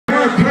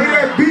play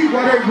that beat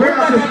while they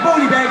grab that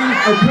booty, baby?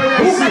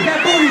 Who got that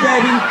booty,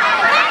 baby?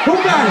 Who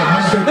got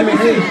it? Let me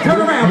see. Turn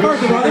around,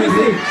 first of all. Let me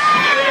see.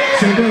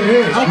 Shake that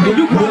head. Okay,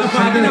 you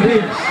qualified. Get up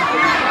here.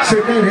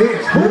 Shake that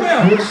head. Who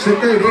else? Shake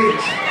that head.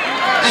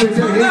 Shake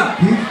that head.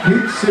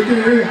 Bitch, shake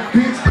that head.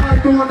 Bitch, I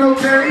ain't doing no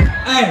game.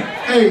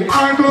 Hey,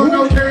 I ain't doing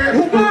no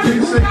game.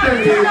 Bitch, shake that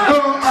head.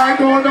 No, I ain't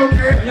doing no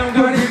game.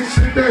 Bitch,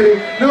 shake that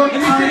head. No, I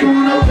ain't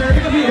doing no game.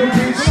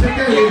 Bitch, shake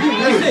that head.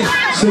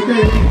 Shake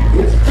that head.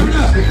 Turn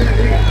up. Shake that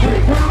head.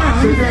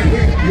 Shake that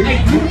head.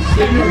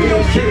 Hey, move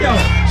your shit, though.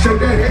 Shake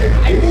that head.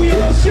 Hey, move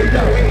your shit,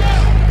 though.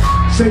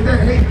 Shake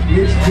that head,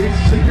 bitch,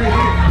 shake that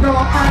head. No,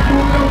 I ain't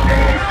doing no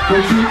dance.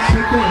 But bitch,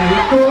 shake that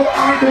head. No,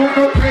 I ain't doing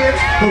no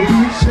dance. But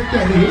bitch, shake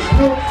that head.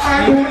 No,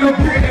 I ain't doing no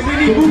dance. We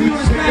need booty on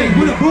the stage.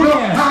 With a booty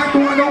ass. No, I ain't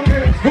doing no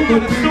dance. Who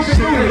got the stupid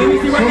booty? Let me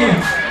see right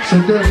now.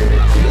 Shake that head.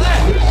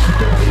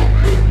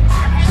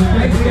 Shake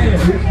that head.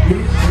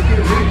 Shake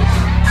that head.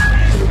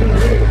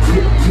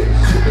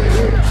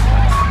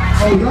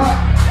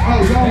 Oh,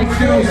 y'all want to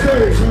get on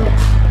stage, huh?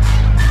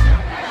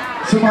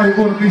 Somebody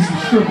order me some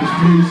strippers,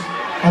 please.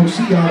 Oh,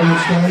 she got on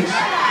stage.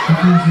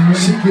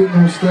 She getting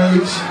on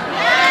stage.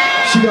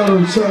 She got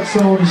her chucks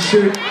on and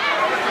shit.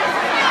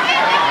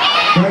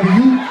 Baby,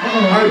 you,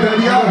 hey,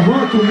 baby, I'll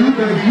run through you,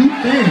 baby, you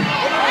thin.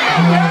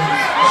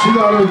 She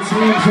got her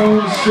Timbs on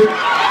and shit.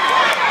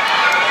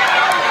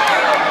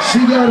 She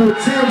got her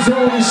Timbs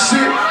on and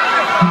shit.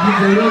 You think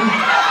they ready?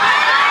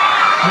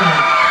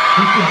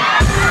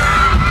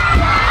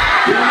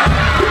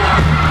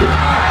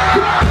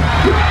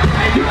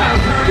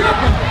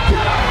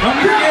 Don't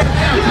be scared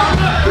now.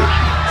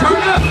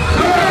 Turn up.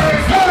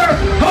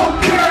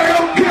 Okay.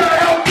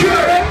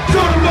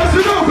 Talk about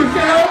it over.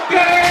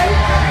 Okay.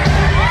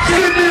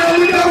 Sit there,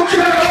 we don't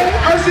care.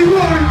 I see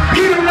woman,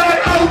 he don't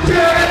like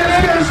okay.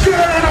 Let's get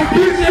on a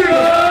bitch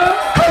nigga.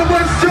 How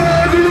much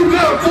time do you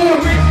got for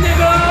me?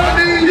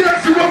 I need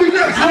yes, you want me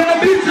next. I'm a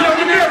bitch, I'm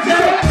the next.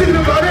 Think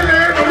about it,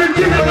 man. I'm the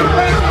king of the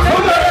place.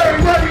 I'm the air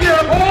right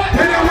now.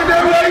 And I'm with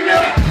that right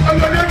now. I'm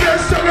gonna get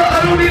sucker.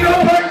 I don't need no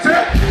white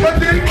tech. But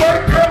they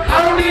work up.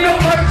 I don't need no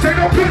white tech.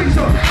 No goodies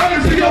up. I can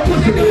see your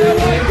pussy.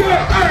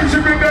 I ain't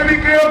tripping, baby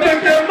girl.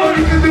 Make that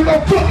money. Cause if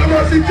I'm fucking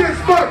her, she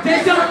just fuck.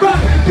 They don't fuck.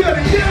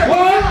 Yeah.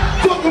 What?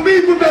 Fuck with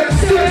me for better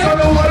sex. I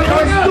know how to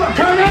fuck.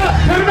 Turn up.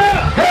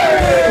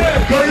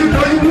 Hey. Girl, you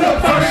know you love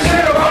fucking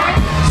shit, right?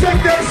 Check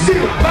that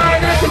shit.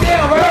 Fine at the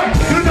nail, right?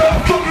 You know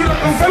I'm fucking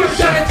up on First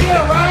shot at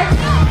jail, right?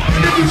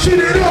 if you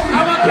cheated on me.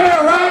 I don't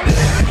care, right?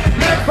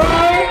 Left,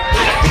 right.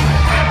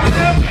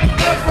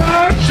 Left,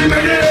 right. She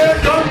made it head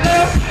go.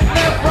 Left,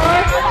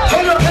 right.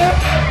 Hold up.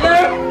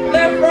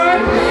 Left,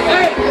 right.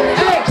 Hey.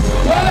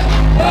 What?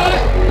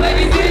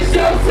 Ladies, it's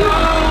your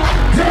song.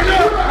 Turn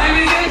up.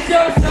 Ladies, it's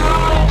your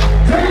song.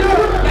 Turn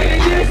up.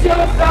 Ladies, it's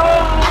your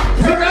song.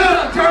 Turn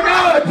up.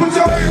 Put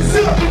your hands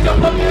up. Put your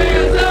fucking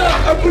hands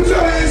up. Put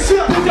your hands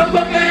up. Put your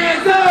fucking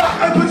hands up.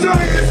 Put your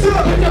hands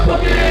up. Put your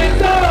fucking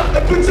hands up.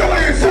 Put your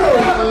hands up.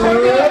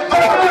 I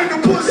bring the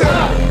pussy.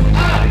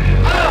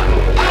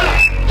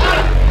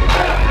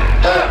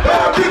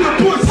 I bring the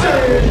pussy.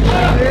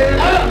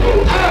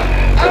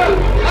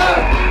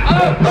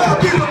 I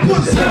bring the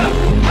pussy.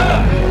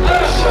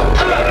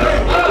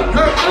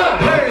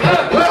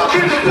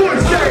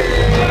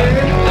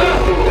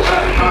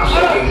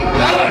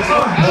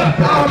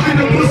 I'll be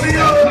the pussy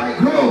up,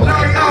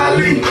 like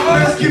Ali,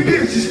 rescue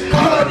bitches,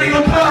 hard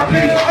nigga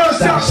poppin',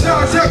 us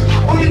outside,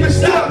 won't even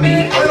stop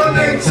me, or your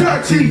name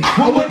Tati,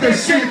 what that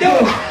shit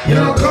though,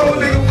 y'all cold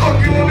nigga, fuck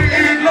you on the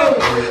end low,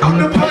 I'm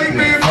the pipe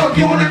man, fuck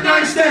you on the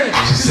nightstand,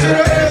 she said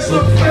her ass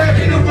look fat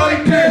in the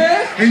right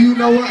pants, and you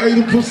know I ate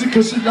a pussy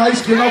cause she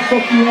nice, can I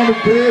fuck you on the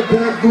bed,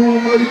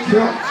 bathroom, or the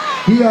couch?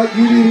 Yeah, I get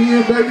it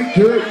in, baby,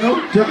 good,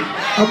 no doubt.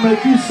 I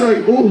make you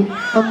say, ooh,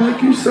 I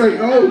make you say,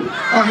 oh.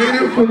 I hit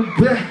it from the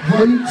back.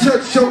 When you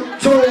touch your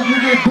toes, you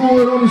can do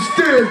it on the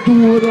stairs,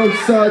 do it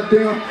upside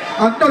down.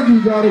 I know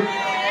you got it,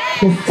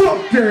 but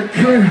fuck that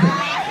clown.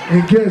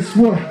 And guess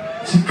what?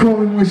 She call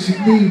me when she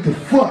need to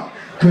fuck,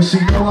 cause she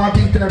know I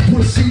beat that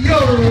pussy,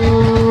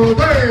 yo.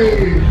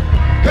 Hey.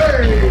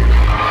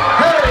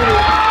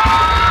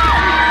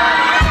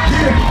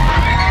 Yeah,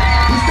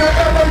 it's that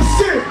LA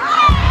shit.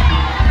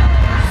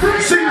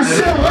 Sing the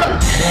show, huh?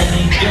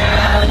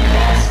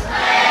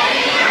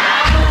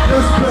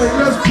 Let's play,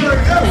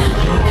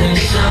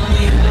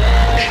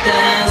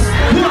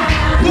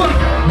 Look,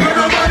 ain't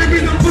nobody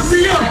beat the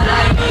pussy up.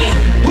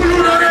 Who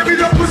know that beat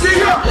the pussy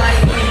up?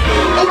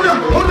 Hold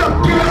up,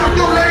 give it up,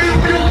 go lay it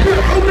real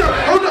quick.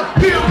 Hold up,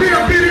 beat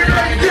it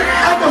right there.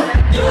 I'ma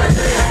do it.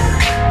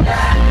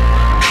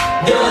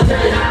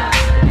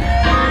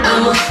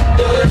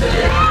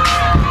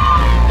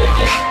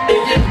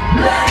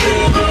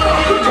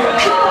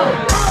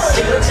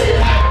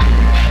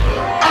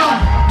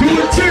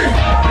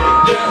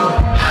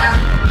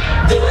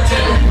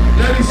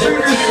 Let me sing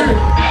this shit.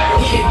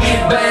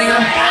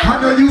 I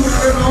know you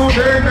been all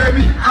day,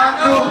 baby. I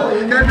know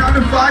that 9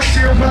 to 5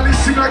 shit probably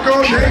seem like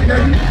all day,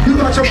 baby. You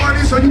got your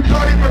money, so you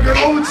party for the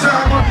old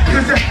timer.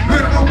 Cause that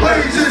minimum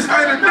wages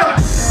ain't enough.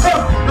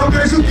 No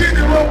guys who get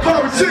in real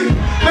poverty.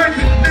 Make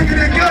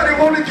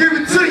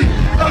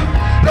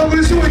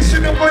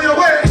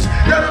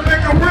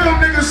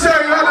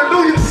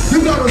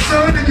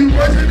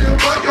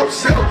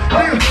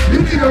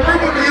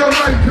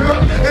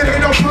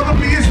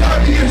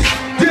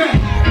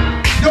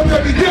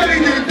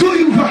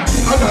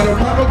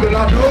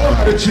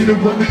to cheat a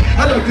woman.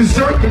 I like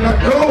dessert and I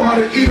know how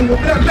to eat a woman.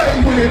 I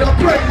lay with it, I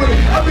play with it.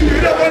 I beat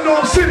it up, I know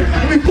I'm sitting.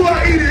 And before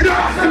I eat it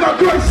up, and my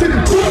girl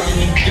sitting.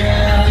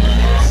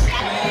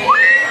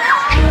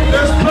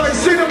 Let's play,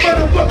 sing a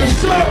motherfucking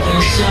song.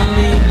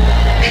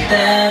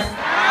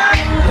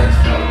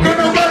 Can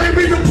nobody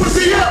beat the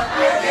pussy up?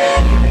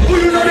 Who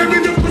you know they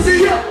beat the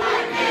pussy up?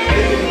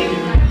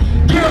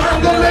 Girl, I'm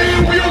gonna lay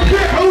in where you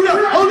get. Hold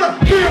up,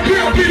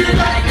 girl, beat it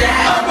up.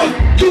 I'ma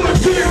do it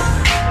to you.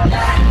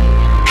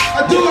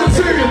 I do it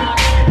to you.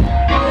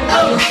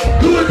 I'ma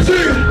do it to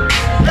you.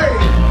 Hey,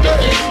 hey,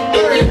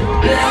 hey.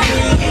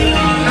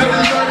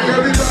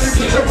 Everybody,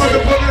 put your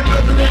motherfucking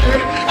thumbs in the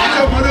air. Put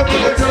your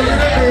motherfucking thumbs in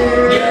the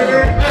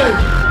air. Hey,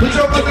 put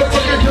your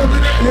motherfucking thumbs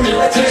in the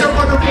air. Put your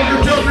motherfucking